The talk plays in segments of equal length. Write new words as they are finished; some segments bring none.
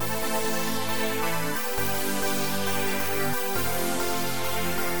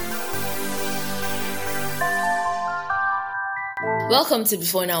Welcome to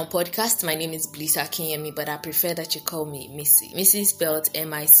Before Now podcast. My name is Blissa Akinyemi, but I prefer that you call me Missy. Missy spelled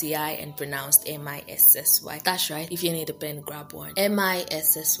Missy and pronounced Missy. That's right. If you need a pen, grab one.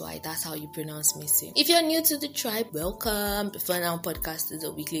 Missy. That's how you pronounce Missy. If you're new to the tribe, welcome. Before Now podcast is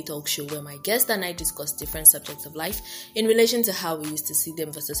a weekly talk show where my guest and I discuss different subjects of life in relation to how we used to see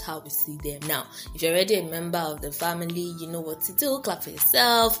them versus how we see them now. If you're already a member of the family, you know what to do. Clap for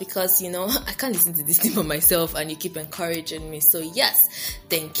yourself because, I can't listen to this thing for myself and you keep encouraging me. So yes,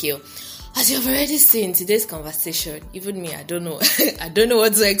 thank you. As you've already seen today's conversation, even me, I don't know. I don't know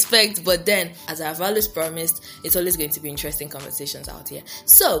what to expect, but then, as I've always promised, it's always going to be interesting conversations out here.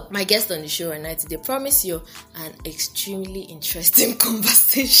 So, my guest on the show right now today promise you an extremely interesting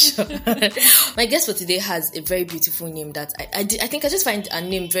conversation. My guest for today has a very beautiful name that I think I just find a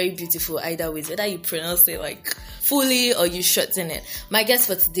name very beautiful either way, whether you pronounce it like fully or you shorten it. My guest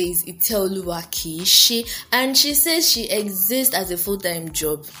for today is Iteoluwa Kiishi, and she says she exists as a full-time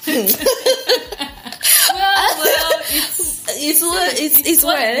job. It is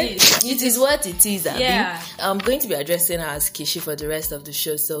what it is. Yeah. I'm going to be addressing her as Kishi for the rest of the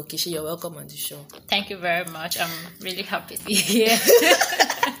show. So Kishi, you're welcome on the show. Thank you very much. I'm really happy to be here.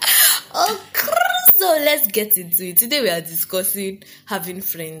 So let's get into it. Today we are discussing having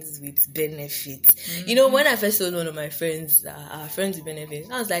friends with benefits. Mm-hmm. When I first told one of my friends, our friends with benefits,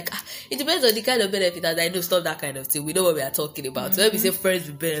 I was like, it depends on the kind of benefit that I know. Stop that kind of thing. We know what we are talking about. Mm-hmm. So when we say friends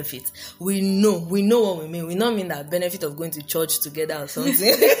with benefits, we know what we mean. We don't mean that benefit of going to church together or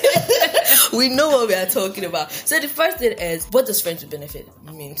something. We know what we are talking about. So the first thing is, what does friends with benefit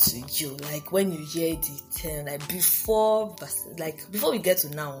mean to you? Like when you hear the term, like before we get to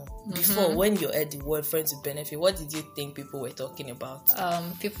now, before when you heard the word friends with benefit, what did you think people were talking about?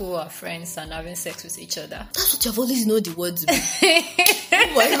 People who are friends and having sex with each other. That's what you've always known the word to be.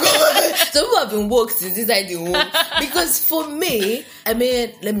 Oh my God. Some people have been woke since inside the womb. Because for me, let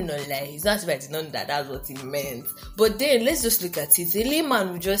me not lie. It's not as if I did not know that that's what it meant. But then let's just look at it. A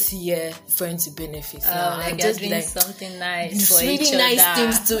layman would just hear friends with benefits. Like just doing something nice for really each nice other.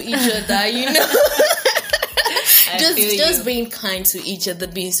 things to each other, just being kind to each other,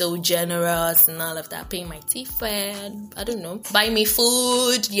 being so generous and all of that, paying my tea friend, I don't know, buy me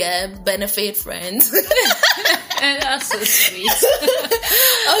food, benefit friends. That's so sweet.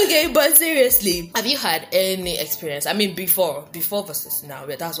 Okay, but seriously, have you had any experience? I mean, before versus now,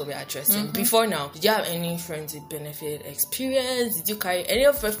 but that's what we're addressing. Mm-hmm. Before now, did you have any friends with benefit experience? Did you carry any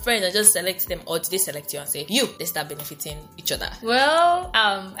of your friends and just select them, or did they select you and say, they start benefiting each other? Well,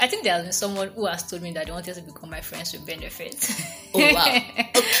 I think there has been someone who has told me that they wanted to become my friends with benefits. Oh wow.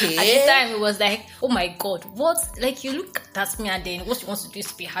 Okay. At the time, it was like, oh my God, what? Like, you look at me and then what you want to do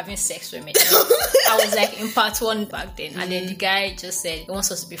is be having sex with me. I was like in part 1 back then, and then the guy just said he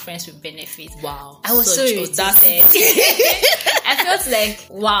wants us to be friends with benefits. Wow. I was so irritated. I felt like,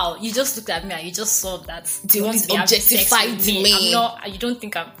 wow, you just looked at me and you just saw that you want to be objectified me. You don't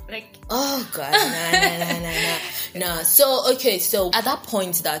think I'm like, oh God, nah. So at that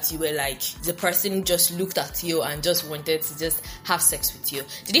point that you were like, the person just looked at you and just wanted to just have sex with you,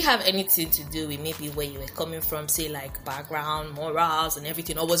 did it have anything to do with maybe where you were coming from, say like background, morals and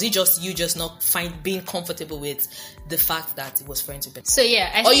everything, or was it just you just not being comfortable with the fact that it was friends with benefits? So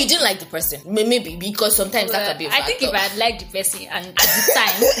yeah, or you didn't like the person, maybe because sometimes that could be a factor. I think if I had liked the person and at the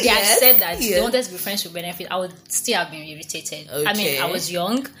time they had said that they wanted to be friends with benefit, I would still have been irritated. Okay. I mean, I was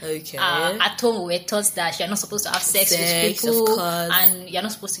young. Okay. At home we were taught that you're not supposed to have sex with people, of course. and you're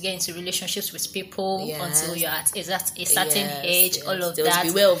not supposed to get into relationships with people until you're at a certain age. All of that.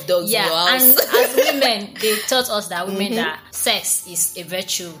 Beware of dogs in your house. And as women, they taught us that women that sex is a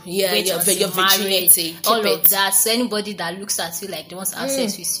virtue. Your virginity. All of that. So anybody that looks at you like they want to have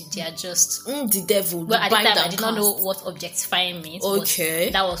sex with you, they are just the devil. Well, at the time I did not know what objectifying means. Okay.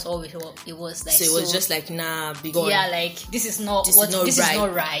 That was always what it was like. So it was just like, nah, be gone. Yeah, like this is not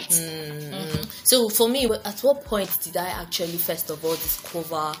right. Mm-hmm. So for me, at what point did I actually first of all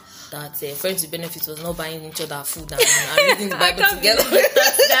discover that friends with benefits was not buying each other food and reading the Bible together?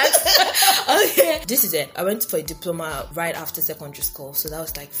 Okay. This is it. I went for a diploma right after secondary school. So that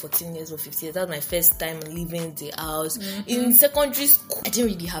was like 14 years or 15 years. That was my first time leaving the house. Mm-hmm. In secondary school, I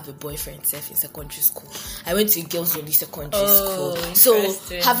didn't really have a boyfriend in secondary school. I went to a girls' only secondary school. So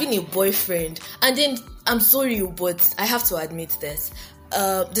having a boyfriend, and then I'm sorry, but I have to admit this.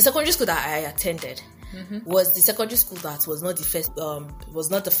 The secondary school that I attended, was the secondary school that was not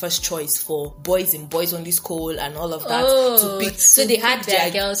the first choice for boys in boys only school and all of that to pick. So they had their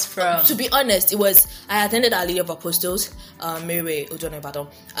girls from. To be honest, I attended Our Lady of Apostles, Mary Ojono Ibadan,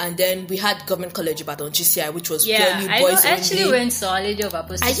 and then we had Government College Ibadan, GCI, which was purely boys only. I actually went to Our Lady of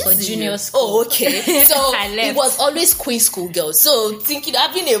Apostles for junior school. Oh, okay. So it was always queen school girls. So thinking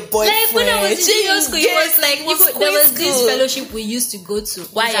having a boyfriend. Like when I was in junior school, it was like there was this fellowship we used to go to.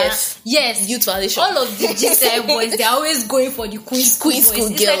 YF. Yes. Youth Foundation. All of the GCI boys, they're always going for the queen school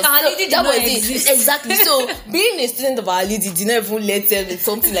girls. It's like Our Lady did not exist. Exactly. So being a student of Our Lady did not even let them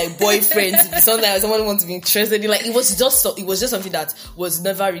something like boyfriends, something like someone wants to be interested in. Like it was just something that was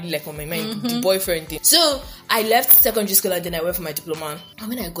never really like on my mind, the boyfriend thing. So I left secondary school and then I went for my diploma. And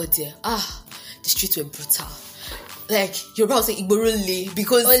when I got there, the streets were brutal. Like, you're about to say Igborole,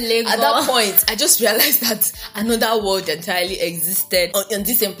 because at that point, I just realized that another world entirely existed on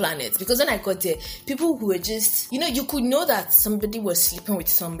this same planet. Because when I got there, people who were just, you could know that somebody was sleeping with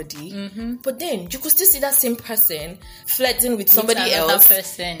somebody, but then you could still see that same person flirting with somebody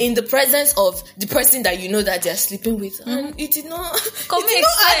else in the presence of the person that you know that they're sleeping with. And it did not make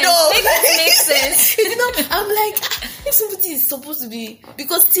sense. It did not. I'm like, if somebody is supposed to be,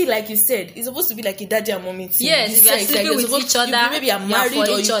 because still, like you said, it's supposed to be like a daddy and mommy thing. Yes, sleeping with each other, maybe I'm married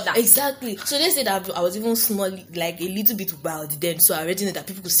or each other. Exactly. So they said that I was even small, like a little bit wild then. So I already knew that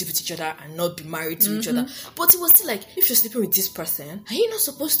people could sleep with each other and not be married to each other. But it was still like, if you're sleeping with this person, are you not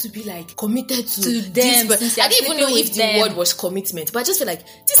supposed to be like committed to them? This I didn't even know if the word was commitment, but I just feel like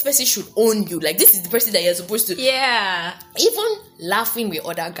this person should own you. Like this is the person that you're supposed to. Yeah. Even laughing with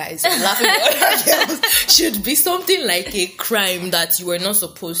other guys and laughing with other girls should be something like a crime that you were not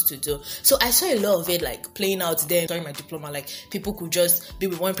supposed to do. So I saw a lot of it like playing out there during my diploma. Like people could just be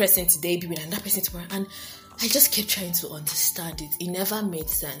with one person today, be with another person tomorrow, and I just kept trying to understand it. It never made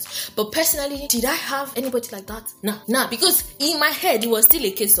sense. But personally, did I have anybody like that? Nah, because in my head it was still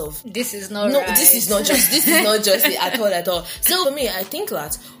a case of this is not right. This is not just it at all. So for me, I think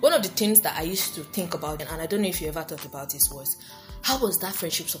that one of the things that I used to think about, and I don't know if you ever thought about this, was how was that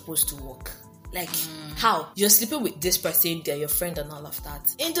friendship supposed to work? Like, how? You're sleeping with this person, they're your friend and all of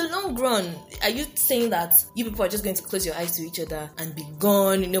that. In the long run, are you saying that you people are just going to close your eyes to each other and be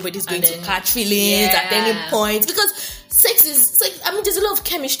gone? Nobody's going to catch feelings at any point? Because sex is, like, I mean, there's a lot of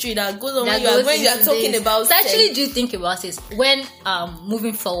chemistry that goes on when you are talking about sex. So I actually do think about it. When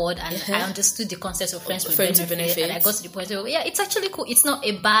moving forward and I understood the concept of friends with benefits, and I got to the point of, it's actually cool. It's not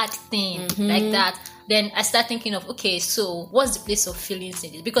a bad thing like that. Then I start thinking of, okay, so what's the place of feelings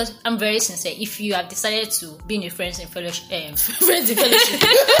in this? Because I'm very sincere. If you have decided to be in a friends in fellowship, friends with benefits.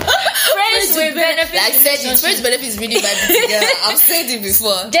 Like I said, friends with benefits really might be together. I've said it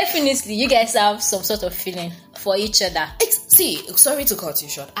before. Definitely, you guys have some sort of feeling for each other. See, sorry to cut you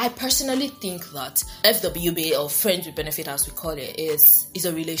short. I personally think that FWB, or friends with benefit as we call it, is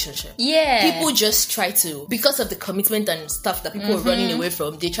a relationship. Yeah. People just try to, because of the commitment and stuff that people are running away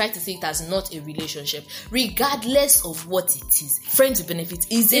from, they try to see it as not a relationship. Regardless of what it is, friends with benefit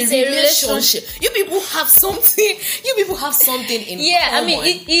is a relationship. You people have something in common. I mean,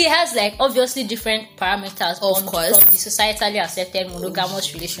 it has like obviously different parameters of course from the societally accepted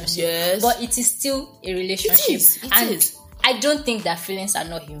monogamous relationship. Yes. But it is still a relationship. It is. I don't think that feelings are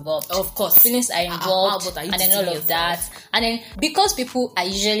not involved. Of course. Feelings are involved and then all of that. And then because people are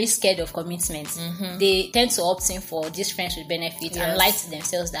usually scared of commitment, they tend to opt in for these friends with benefits and lie to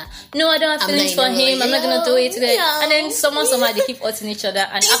themselves that, no, I don't have feelings for him, I'm not going to do it. And then somehow they keep hurting each other.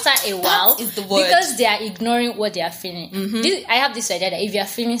 And after a while, because they are ignoring what they are feeling, I have this idea that if you are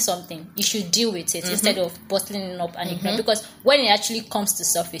feeling something, you should deal with it instead of bottling it up and ignoring. Because when it actually comes to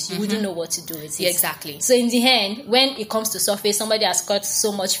surface, you wouldn't know what to do with it. Yeah, exactly. So in the end, when it comes to surface, somebody has got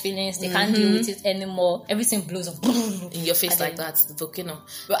so much feelings, they can't deal with it anymore, everything blows up in your face like that, the volcano.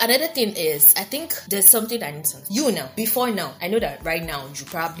 But another thing is, I think there's something I need to before now, I know that right now you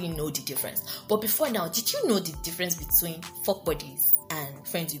probably know the difference, but before now, did you know the difference between fuck buddies and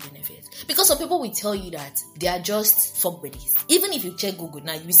friends with benefits? Because some people will tell you that they are just fuck buddies. Even if you check Google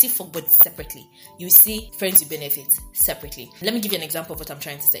now, you will see fuck buddies separately. You will see friends with benefits separately. Let me give you an example of what I'm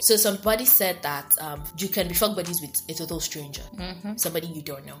trying to say. So somebody said that you can be fuck buddies with a total stranger, somebody you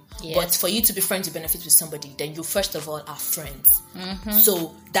don't know. Yes. But for you to be friends with benefits with somebody, then you first of all are friends.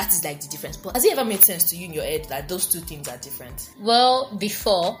 So that is like the difference. But has it ever made sense to you in your head that those two things are different? Well,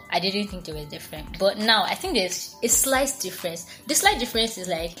 before I didn't think they were different, but now I think there's a slight difference. The slight difference is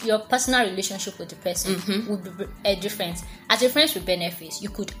like your personal relationship with the person would be different. As a friends with benefits, you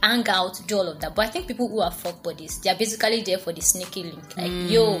could hang out, do all of that. But I think people who are fuck buddies, they are basically there for the sneaky link. Like,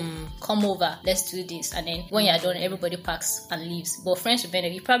 yo, come over, let's do this. And then when you're done, everybody packs and leaves. But friends with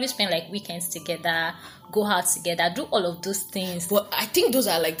benefits, you probably spend like weekends together, go out together, do all of those things. But I think those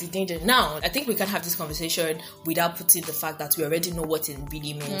are like the danger. Now, I think we can have this conversation without putting the fact that we already know what it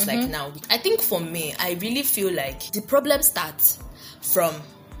really means. Like now, I think for me, I really feel like the problem starts from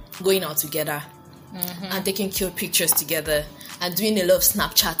going out together and taking cute pictures together and doing a lot of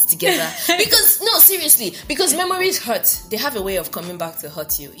Snapchats together. Because, no, seriously, because memories hurt. They have a way of coming back to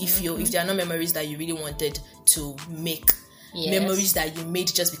hurt you. If there are no memories that you really wanted to make. Yes. Memories that you made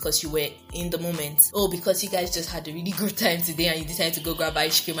just because you were in the moment. Oh, because you guys just had a really good time today and you decided to go grab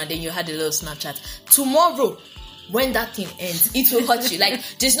ice cream and then you had a little Snapchat. Tomorrow, when that thing ends, it will hurt you. Like,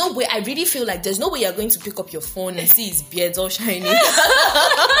 there's no way, I really feel like there's no way you're going to pick up your phone and see his beard all shiny.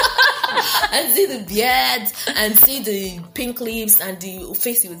 And see the beard and see the pink lips and the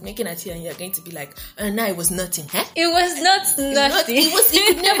face he was making at you, and you're going to be like, no, it was nothing. Huh? It was not nothing. It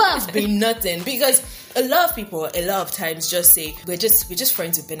could never have been nothing, because a lot of people, a lot of times just say, we're just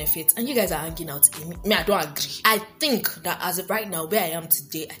friends with benefits and you guys are hanging out. Me, I don't agree. I think that as of right now, where I am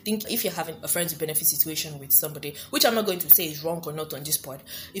today, I think if you're having a friends with benefits situation with somebody, which I'm not going to say is wrong or not on this pod,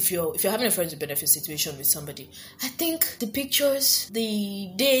 if you're having a friends with benefits situation with somebody, I think the pictures,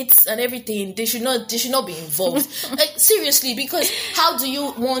 the dates and everything, they should not be involved. Like, seriously, because how do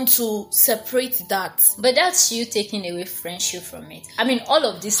you want to separate that? But that's you taking away friendship from it. I mean, all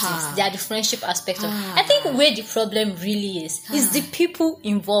of these things, they are the friendship aspect of. I think where the problem really is the people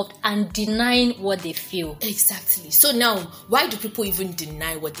involved and denying what they feel. Exactly. So now, why do people even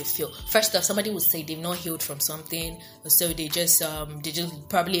deny what they feel? First off, somebody would say they've not healed from something, so they just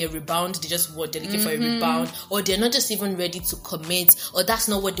probably a rebound. They're looking for a rebound, or they're not just even ready to commit, or that's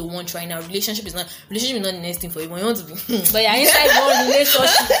not what they want right now. Relationship is not the next thing for you. When you want to be, but you're inside one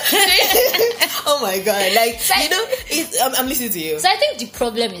relationship. Oh my god! Like, so I'm listening to you. So I think the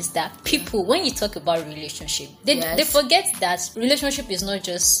problem is that people, when you talk about relationship, they forget that relationship is not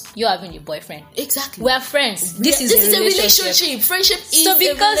just you having a boyfriend. Exactly. We are friends. This is a relationship. Friendship is so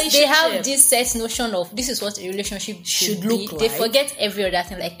because they have this set notion of this is what a relationship should look like, they forget every other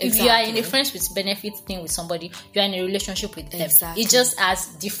thing. Like, if you are in a friends with benefits thing with somebody, you are in a relationship with them. Exactly. It just has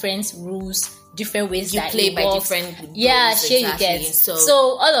different rules, different ways you that play it by works. Different rules. Yeah, sure, exactly. You get. So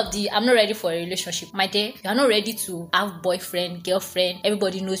all of the I'm not ready for a relationship. My dear, you are not ready to have boyfriend, girlfriend,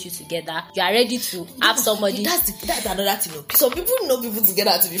 everybody knows you together. You are ready to have somebody. That's another thing. Some people know people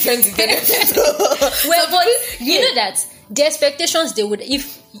together to be friends together. Well, but you know that the expectations they would,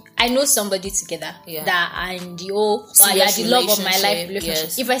 if I know somebody together that and the the love of my life relationship.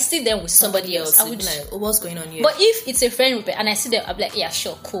 Yes. If I see them with somebody else, I would be like, what's going on here? But if it's a friend with and I see them, I'll be like, yeah,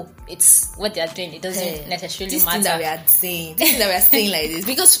 sure, cool. It's what they are doing. It doesn't necessarily matter. This thing that we are saying like this.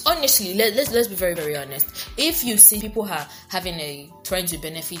 Because honestly, let's be very, very honest. If you see people having a friends with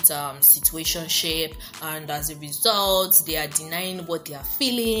benefits situationship, and as a result, they are denying what they are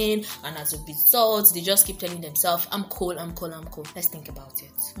feeling, and as a result, they just keep telling themselves, I'm cool. Let's think about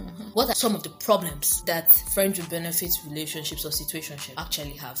it. What are some of the problems that friends with benefits relationships or situationship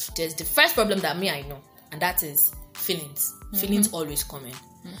actually have? There's the first problem that I know, and that is feelings. Feelings always coming.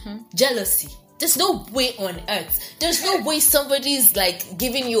 Jealousy. There's no way on earth. There's no way somebody's like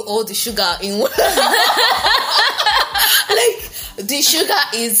giving you all the sugar in one. Like, the sugar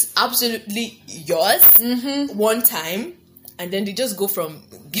is absolutely yours one time, and then they just go from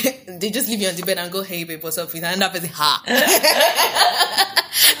they just leave you on the bed and go, hey babe, what's up? And another person,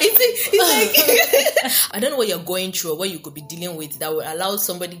 it's like I don't know what you're going through or what you could be dealing with that will allow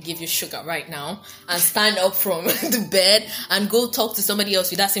somebody to give you sugar right now and stand up from the bed and go talk to somebody else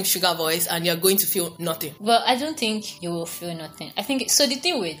with that same sugar voice, and you're going to feel nothing. Well, I don't think you will feel nothing. I think so. The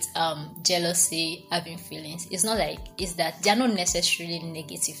thing with jealousy, having feelings, it's not like is that they're not necessarily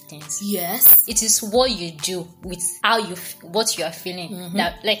negative things. Yes, it is what you do with what you are feeling.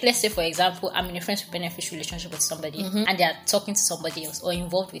 That, like, let's say for example, I'm in a friends with benefits relationship with somebody and they are talking to somebody else or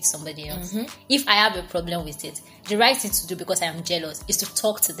involved with somebody else. If I have a problem with it, the right thing to do, because I am jealous, is to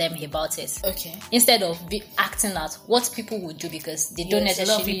talk to them about it. Okay. Instead of acting out what people would do, because they don't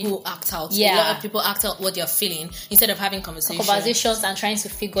necessarily. A lot of people act out. Yeah. A lot of people act out what they're feeling instead of having conversations and trying to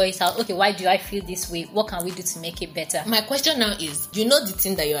figure it out. Okay, why do I feel this way? What can we do to make it better? My question now is, you know the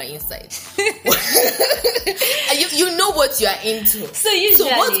thing that you are inside. you know what you are into. So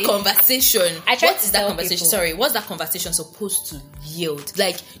what conversation? What's that conversation supposed to yield?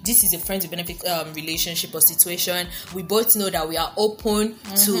 Like, this is a friends with benefit relationship or situation. We both know that we are open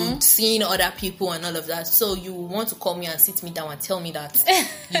to seeing other people and all of that. So you want to call me and sit me down and tell me that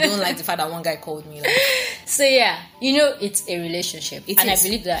you don't like the fact that one guy called me. Like. So yeah, it's a relationship, I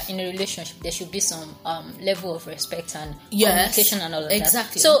believe that in a relationship there should be some level of respect and communication and all of that.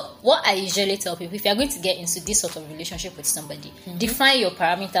 Exactly. So what I usually tell people, if you're going to get into this sort of relationship with somebody, define your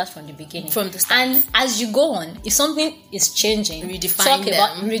parameters from the beginning, from the start. And as you go on, if something is changing, talk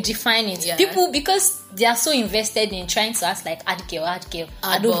about redefine it. People, because they are so invested in trying to act like hard girl,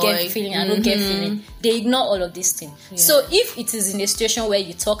 I don't get feeling, they ignore all of these things. So if it is in a situation where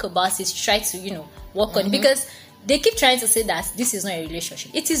you talk about it, try to work on it, because they keep trying to say that this is not a relationship.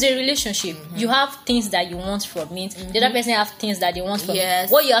 It is a relationship. You have things that you want from it. The other person have things that they want from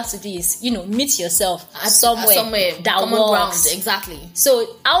it. What you have to do is, meet yourself somewhere that common works. Ground. Exactly.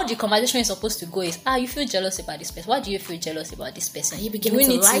 So how the conversation is supposed to go is, you feel jealous about this person. Why do you feel jealous about this person? Are you beginning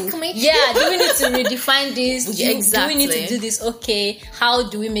to like me? Yeah, do we need to redefine this? Exactly. Do we need to do this? Okay, how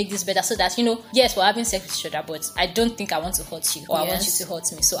do we make this better so that, yes, we're having sex with each other, but I don't think I want to hurt you or I want you to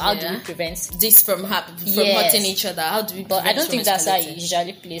hurt me. So how do we prevent this from hurting each other? How do we? But I don't think that's how it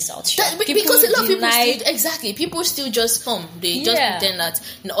usually plays out. Because a lot of people still just they just pretend that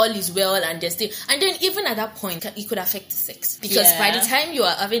all is well and they're still, and then even at that point it could affect the sex, because by the time you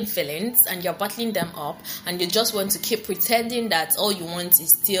are having feelings and you're bottling them up and you just want to keep pretending that all you want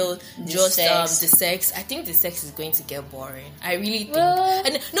is still the sex, I think the sex is going to get boring. I really think.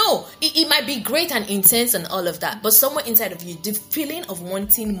 And no, it might be great and intense and all of that, but somewhere inside of you, the feeling of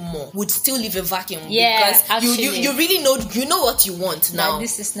wanting more would still leave a vacuum. Because you really know what you want now.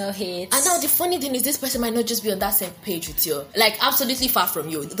 This is no hate. And now the funny thing is, this person might not just be on that same page with you, like absolutely far from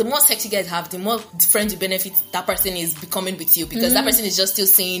you. The more sex you guys have, the more friends with benefit that person is becoming with you, because that person is just still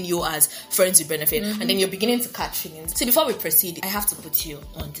seeing you as friends with benefit, and then you're beginning to catch feelings. So before we proceed, I have to put you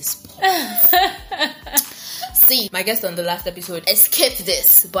on the spot. See, my guest on the last episode escaped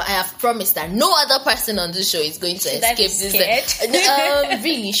this, but I have promised that no other person on this show is going to escape this.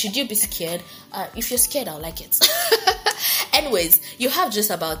 Really, should you be scared? If you're scared, I'll like it. Anyways, you have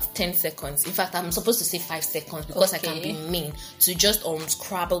just about 10 seconds. In fact, I'm supposed to say 5 seconds because I can be mean, to just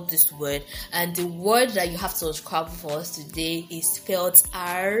unscrabble this word. And the word that you have to unscrabble for us today is spelled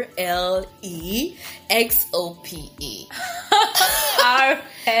RLEXOPE.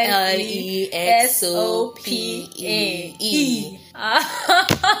 RLEXOPE.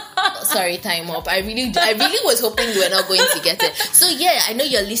 Sorry, time up. I really was hoping you were not going to get it. So yeah, I know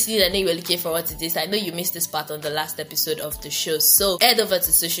you're listening. I know you were looking forward to this. I know you missed this part on the last episode of the show. So head over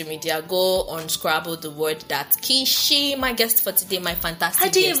to social media, go on Scrabble the word that Kishi, my guest for today, my fantastic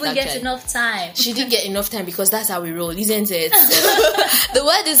guest. I didn't even get enough time. She didn't get enough time because that's how we roll, isn't it? The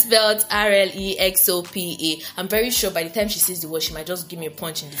word is spelled RLEXOPE. I'm very sure by the time she says the word, she might just give me a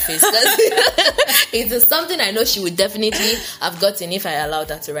punch in the face. It is something I know she would definitely have gotten if I allowed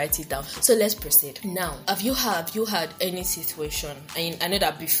her to write it down. So let's proceed. Now, have you had any situation? I know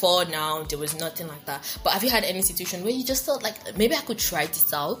that before now there was nothing like that, but have you had any situation where you just thought like, maybe I could try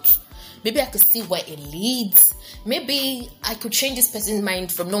this out? Maybe I could see where it leads. Maybe I could change this person's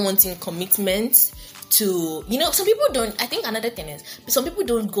mind from not wanting commitment to, some people don't. I think another thing is, some people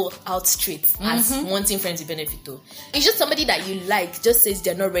don't go out straight as wanting friends with benefit though. It's just somebody that you like just says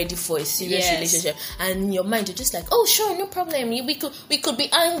they're not ready for a serious relationship, and in your mind you're just like, oh sure, no problem. We could be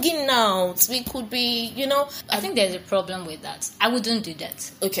hanging out. We could be, I think there's a problem with that. I wouldn't do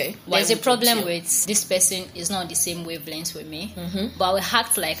that. Okay. There's a problem with this person is not on the same wavelength with me, but I will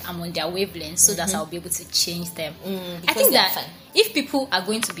act like I'm on their wavelength so that I'll be able to change them. I think that if people are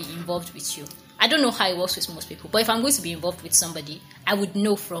going to be involved with you, I don't know how it works with most people, but if I'm going to be involved with somebody, I would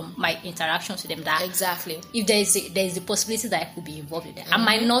know from my interactions with them that exactly if there is the possibility that I could be involved with them, I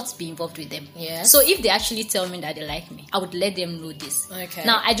might not be involved with them. Yeah. So if they actually tell me that they like me, I would let them know this. Okay.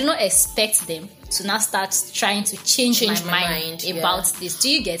 Now I do not expect them to now start trying to change my mind about this. Do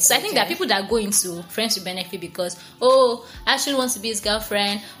you get? So I think there are people that go into friends with benefit because I actually want to be his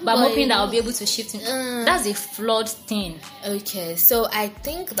girlfriend, but I'm hoping that I'll be able to shift him. That's a flawed thing. Okay, so I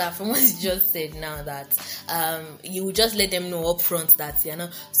think that from what you just said now, that you will just let them know up front that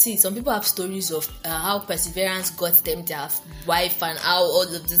see, some people have stories of how perseverance got them their wife and how all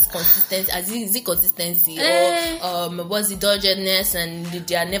of this consistency, is it consistency or was it doggedness, and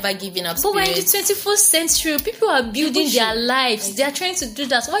they are never giving up. But we're in the 21st century. People are building their lives. They are trying to do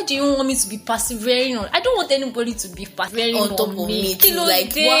that. Why do you want me to be persevering on? I don't want anybody to be persevering on top of me.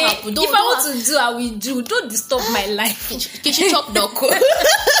 Like, what happened? If I want to do, I will do. Don't disturb my life. Can you chop knuckle?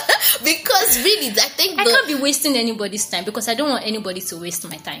 Because really, I think I can't be wasting anybody's time, because I don't want anybody to waste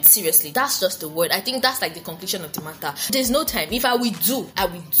my time. Seriously, that's just the word. I think that's like the conclusion of the matter. There's no time. If I will do, I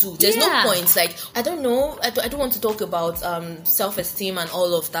will do. There's no point. Like, I don't know. I don't want to talk about self-esteem and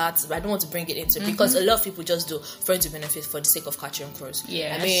all of that. But I don't want to bring it into it, because a lot of people just do friends with benefits for the sake of catching crows.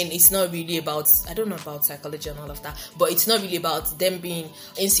 Yeah. I mean, it's not really about, I don't know about psychology and all of that, but it's not really about them being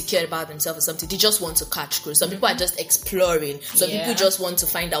insecure about themselves or something. They just want to catch crows. Some people are just exploring. Some people just want to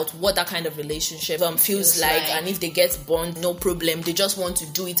find out what that kind of relationship feels like, and if they get bond, no problem. They just want to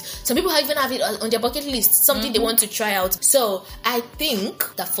do it. Some people even have it on their bucket list, something they want to try out. So I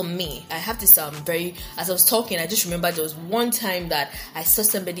think that for me, I have this very, as I was talking, I just remember there was one time that I saw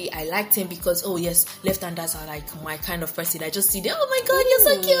somebody, I liked him because, oh yes, left-handers are like my kind of person. I just see them, oh my god, you're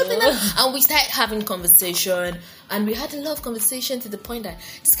so cute, and we started having conversation, and we had a lot of conversation to the point that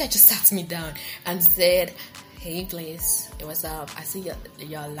this guy just sat me down and said, hey Blaze, what's up? I see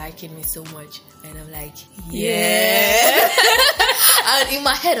you're liking me so much. And I'm like, yeah. And in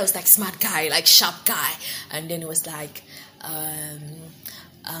my head I was like, smart guy, like sharp guy. And then it was like,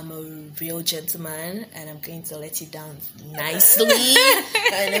 I'm a real gentleman and I'm going to let you down nicely.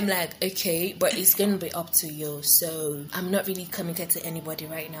 And I'm like, okay, but it's going to be up to you. So I'm not really committed to anybody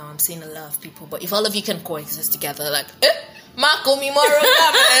right now. I'm seeing a lot of people, but if all of you can coexist together, like, Marco mi moro.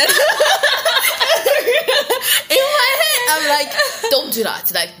 In my head, I'm like, don't do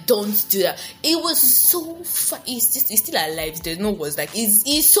that. Like, don't do that. It was so fun. He's still alive. There's no words. Like,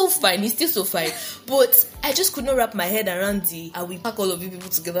 he's so fine. He's still so fine. But I just could not wrap my head around I will pack all of you people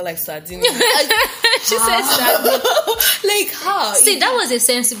together like sardines. She said sardines. Like, how? See, that was a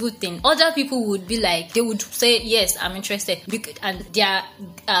sensible thing. Other people would be like, they would say, yes, I'm interested. And their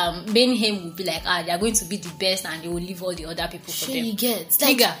main aim would be like, they're going to be the best, and they will leave all the other people for them. You get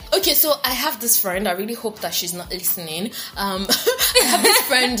like, okay, so I have this friend. I really hope that she's not listening. I have this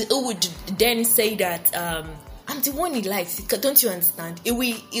friend who would then say that I'm the one he likes. Don't you understand? It will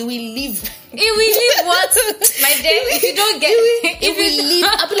leave. It will leave what? My dear, if you don't get it will leave.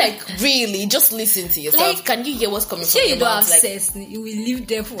 I'll be like, really? Just listen to yourself. Like, can you hear what's coming from your mouth? Like, it will leave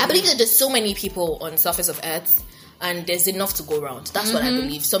them for I believe that there's so many people on the surface of earth, and there's enough to go around. That's what I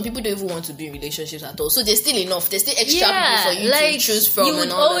believe. Some people don't even want to be in relationships at all. So there's still enough. There's still extra people for you to choose from. You would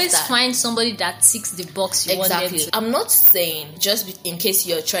and all always of that. Find somebody that ticks the box you want them to. I'm not saying, just in case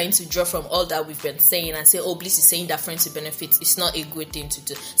you're trying to draw from all that we've been saying and say, oh, Bliss is saying that friends with benefits, it's not a good thing to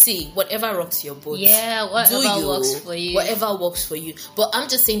do. See, whatever rocks your boat. Yeah, whatever works for you. Whatever works for you. But I'm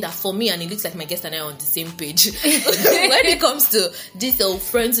just saying that for me, and it looks like my guest and I are on the same page. When it comes to this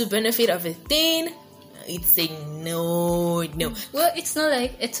friends with benefit of a thing, it's a no. Well, it's not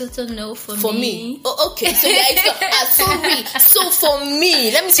like a total no for me. Oh, okay. So yeah, it's sorry. So for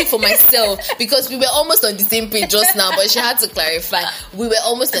me, let me speak for myself, because we were almost on the same page just now, but she had to clarify. We were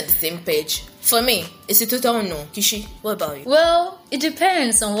almost on the same page. For me, it's a total no. Kishi, what about you? Well, it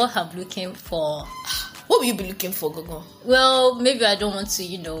depends on what I'm looking for. What will you be looking for, Gogo? Well, maybe I don't want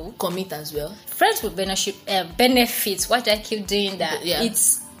to, commit as well. Friends with benefits. Why do I keep doing that? Yeah.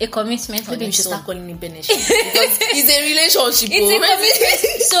 It's a commitment. Maybe you should start calling it benefit, because it's a relationship. It's a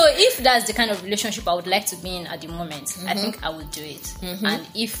commitment. So if that's the kind of relationship I would like to be in at the moment, I think I would do it. And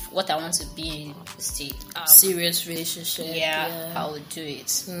if what I want to be in is the serious relationship, I would do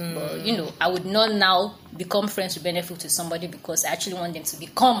it. But I would not now become friends with benefit to somebody because I actually want them to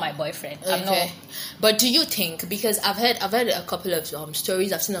become my boyfriend. Okay. But do you think, because I've heard a couple of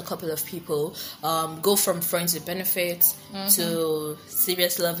stories, I've seen a couple of people go from friends with benefits to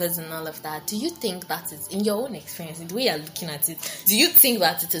serious lovers and all of that. Do you think that is, in your own experience, in the way you're looking at it, do you think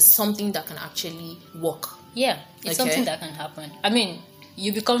that it is something that can actually work? Yeah, it's something that can happen. I mean,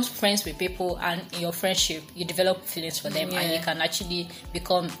 you become friends with people, and in your friendship you develop feelings for them, and you can actually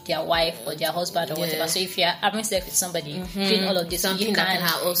become their wife or their husband or whatever. So if you're having sex with somebody, doing all of this, something you can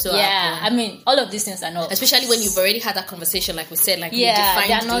also happen. I mean, all of these things are not, especially when you've already had that conversation, like we said, like we they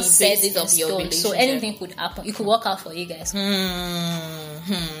defined are not the basis of your relationship. So anything could happen. It could work out for you guys.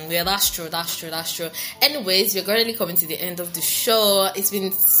 Yeah, that's true. Anyways, we're currently coming to the end of the show. It's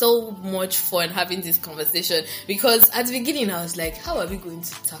been so much fun having this conversation, because at the beginning I was like, how are we going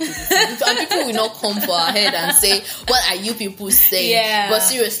to tackle this? And people will not come for our head and say, what are you people saying? Yeah. But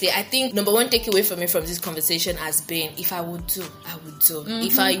seriously, I think number one takeaway for me from this conversation has been, if I would do, I would do.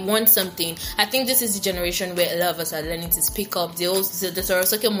 If I want something, I think this is the generation where a lot of us are learning to speak up. The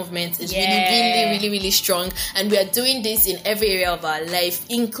Sorosoke movement is really strong, and we are doing this in every area of our life,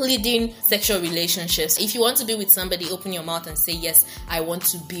 including sexual relationships. If you want to be with somebody, open your mouth and say, yes, I want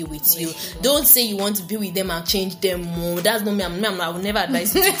to be with you. Don't say you want to be with them and change them more. That's not me. I will never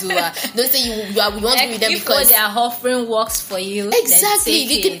advise you to do that. Don't say you want to be with them because what they are offering works for you. Exactly.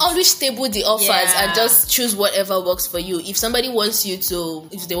 They can always table the offers and just choose whatever works for you. If somebody wants you to,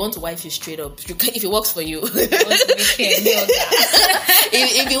 if they want to wife you straight up, if it works for you, if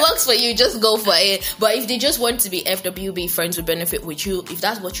it works for you, just go for it. But if they just want to be FWB, friends with benefit with you, if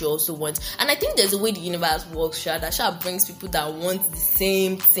that's what you also want, and I think there's a way the universe works, that brings people that want the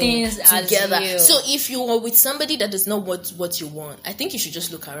same things together. So if you are with somebody that does not want what you want, I think you should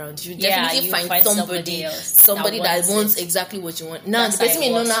just look around. You definitely find somebody that wants exactly what you want. Now the person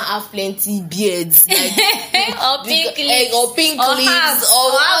may not have plenty beards, like or pink lips,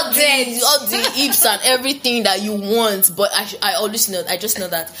 or all the hips and everything that you want. But I just know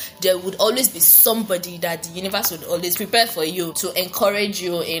that there would always be somebody that the universe would always prepare for you to encourage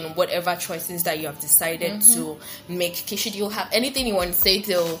you in whatever choices that you have decided to make. Kishi, do you have anything you want to say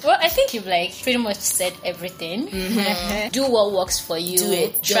to? Well, I think you've pretty much said everything. Do what works for you. Do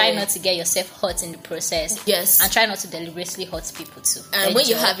it. Try not to get yourself hurt in the process. Yes. And try not to deliberately hurt people too. And when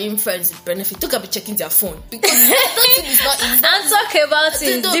you're having friends with benefit, talk about checking their phone, because it's not easy. And talk about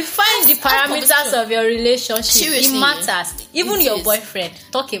it. Define the parameters of your relationship. Seriously. It matters. Even your boyfriend,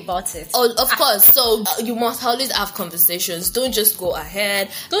 talk about it. Oh, of course. So you must always have conversations. Don't just go ahead.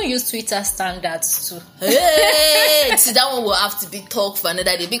 Don't use Twitter standards too. Hey, see, that one will have to be talk for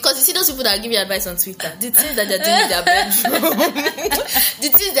another day, because you see those people that give you advice on Twitter, the things that they're doing in their bedroom, the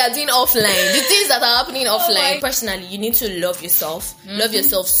things they're doing offline, the things that are happening offline. Personally, you need to love yourself. Love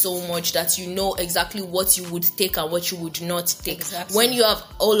yourself so much that you know exactly what you would take and what you would not take. Exactly. When you have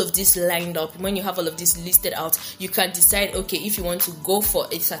all of this lined up, when you have all of this listed out, you can decide, okay, if you want to go for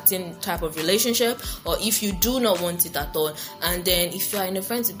a certain type of relationship, or if you do not want it at all. And then if you are in a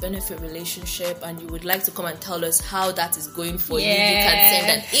friends with benefit relationship and you would like to come and tell us how that is going for you, you can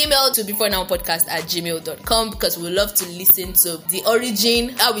send an email to beforenowpodcast@gmail.com, because we love to listen to the origin,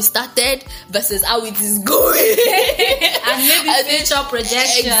 how we started versus how it is going. And maybe future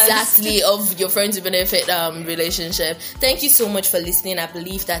projections. Exactly, of your friends with benefit relationship. Thank you so much for listening. I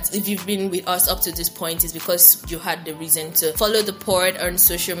believe that if you've been with us up to this point, it's because you had the reason to. Follow the pod on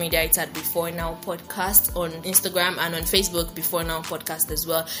social media. It's at Before Now Podcast on Instagram, and on Facebook, Before Now Podcast as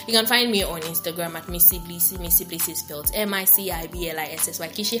well. You can find me on Instagram at Missy Blissy. Missy Blissy is spelled MICIBLISSY.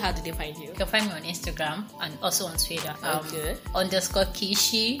 Kishi, how do they find you? You can find me on Instagram and also on Twitter. _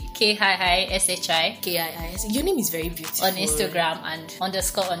 Kishi, KIISHI. KIIS. Your name is very beautiful. On Instagram and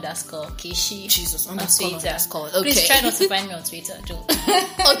 _ Kishi. Jesus, on Twitter. Okay. Please try not to find me on Twitter too.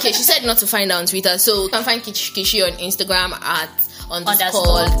 Okay, she said not to find her on Twitter. So you can find Kishi on Instagram at _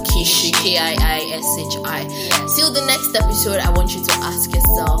 Kishi, KIISHI. Yes. Till the next episode, I want you to ask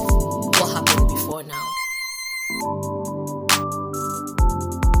yourself,